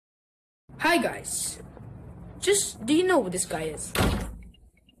Hi guys. Do you know what this guy is?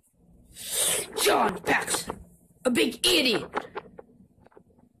 GarPax, a big idiot.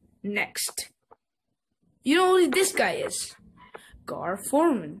 Next. You know who this guy is? Gar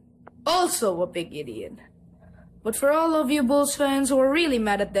Foreman, also a big idiot. But for all of you Bulls fans who are really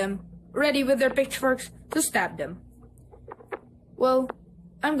mad at them, ready with their pitchforks to stab them, well,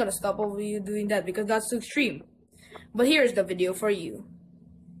 I'm gonna stop all of you doing that because that's too extreme. But here's the video for you.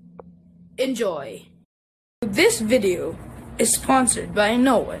 Enjoy. This video is sponsored by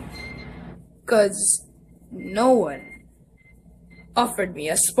no one, cause no one offered me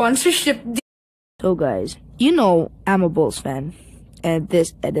a sponsorship deal. So guys, you know I'm a Bulls fan, and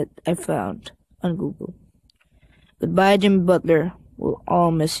this edit I found on Google. Goodbye, Jimmy Butler. We'll all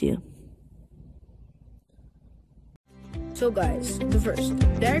miss you. So guys, the first,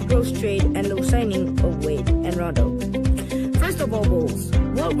 Derrick Rose trade and low signing of Wade and Rondo. First of all, Bulls,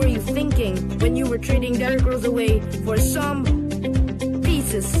 what were you thinking when you were trading Derrick Rose away for some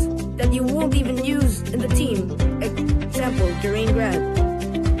pieces that you won't even use in the team? Example, Durain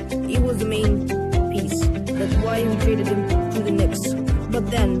Grant. He was the main piece. That's why we traded him to the Knicks. But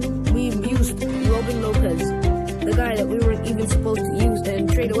then we used Robin Lopez, the guy that we weren't even supposed to use and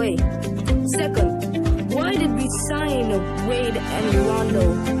trade away. Second, why did we sign Wade and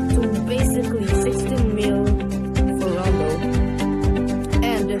Rondo to basically 16 mil for Rondo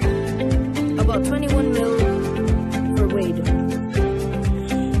and about 21 mil for Wade?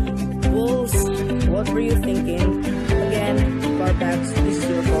 Bulls, what were you thinking? Again, GarPax, this is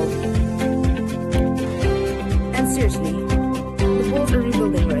your fault. And seriously, the Bulls are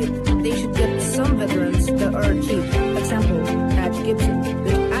rebuilding, right? They should get some veterans that are cheap. Example, Patch Gibson,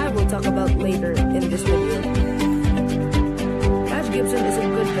 which I will talk about later in this video. Patch Gibson is a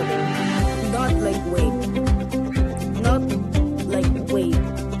good veteran, not like Wade. Not like Wade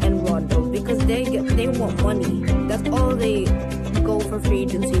and Rondo, because they want money. That's all they go for free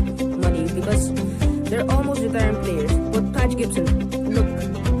agency money, because they're almost retiring players. But Patch Gibson, look,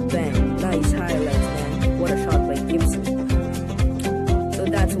 bang, nice highlights, man. What a shot by Gibson. So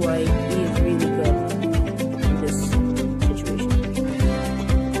that's why he is really good in this situation.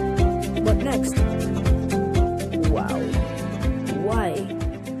 But next, wow, why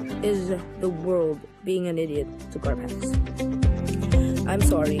is the world being an idiot to GarPax? I'm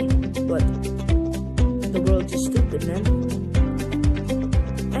sorry, but the world's just stupid, man.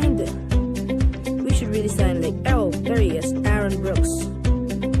 And we should really sign like, oh, there he is, Aaron Brooks.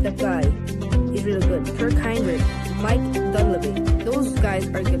 That guy, he's really good. Kirk Heinrich, Mike Dunleavy, those guys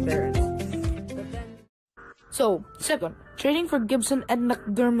are good veterans. So, second, trading for Gibson and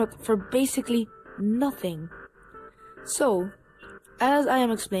McDermott for basically nothing. So, as I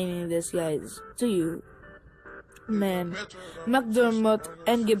am explaining this, guys, to you, man, McDermott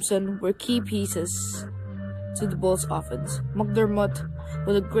and Gibson were key pieces to the Bulls offense. McDermott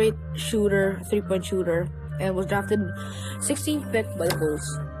was a great shooter, three-point shooter, and was drafted 16th pick by the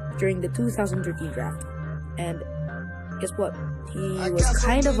Bulls during the 2013 draft. And guess what? He was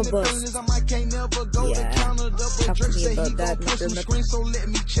kind of a bust. Yeah, talk to me about that, McDermott.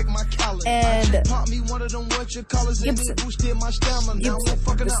 And Gibson,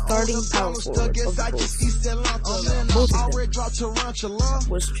 the starting power forward of the Bulls, both of them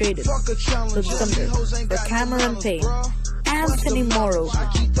was traded to the Thunder for Cameron Payne, Anthony Morrow,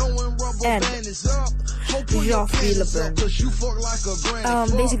 and Joffrey LeBron.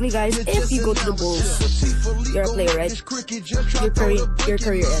 Basically, guys, if you go to the Bulls, you're a player, right? Your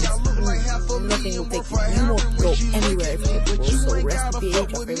career ends. Nothing will take you. You won't go anywhere if you go to the Bulls. So rest in peace,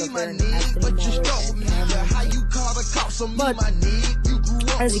 Joffrey LeBron, Anthony Morrow, and but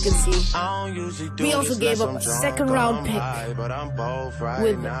as you can see, we also gave up a second-round pick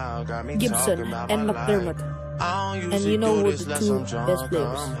with Gibson and McDermott. And you know who the two best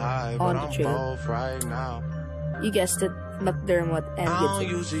players on the trade? You guessed it, McDermott and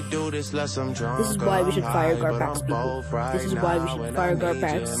Gibson. This is why we should fire GarPax, people. This is why we should fire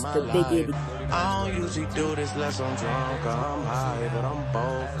GarPax, the big idiot. I don't usually do this unless I'm drunk or I'm high, but I'm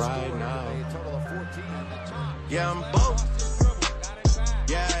both right now. Yeah, I'm both.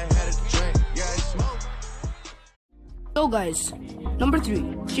 Yeah, I had a drink. Yeah, I smoked. So guys, number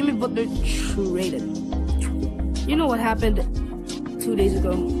 3, Jimmy Butler traded. You know what happened 2 days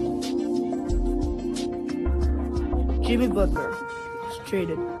ago? Jimmy Butler was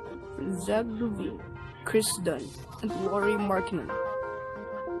traded for Zach LaVine, Chris Dunn, and Lauri Markkanen.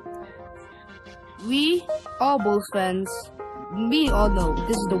 We, all Bulls fans, we all know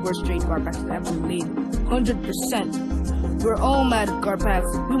this is the worst trade GarPax has ever made. 100%. We're all mad at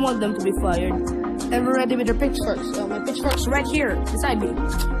GarPax. We want them to be fired. And we're ready with our pitchforks. My pitchfork's right here, beside me.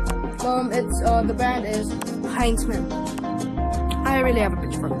 The brand is Heinzman. I really have a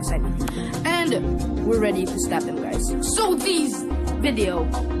pitchfork beside me. And we're ready to stab them, guys. So this video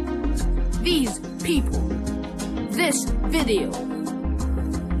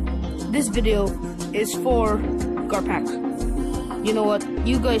is for GarPax. You know what?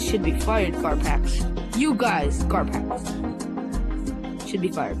 You guys should be fired, GarPax. You guys, GarPax, should be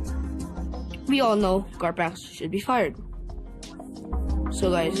fired. We all know GarPax should be fired.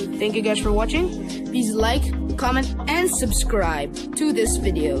 So guys, thank you guys for watching. Please like, comment, and subscribe to this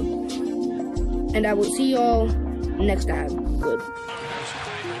video. And I will see you all next time. Good.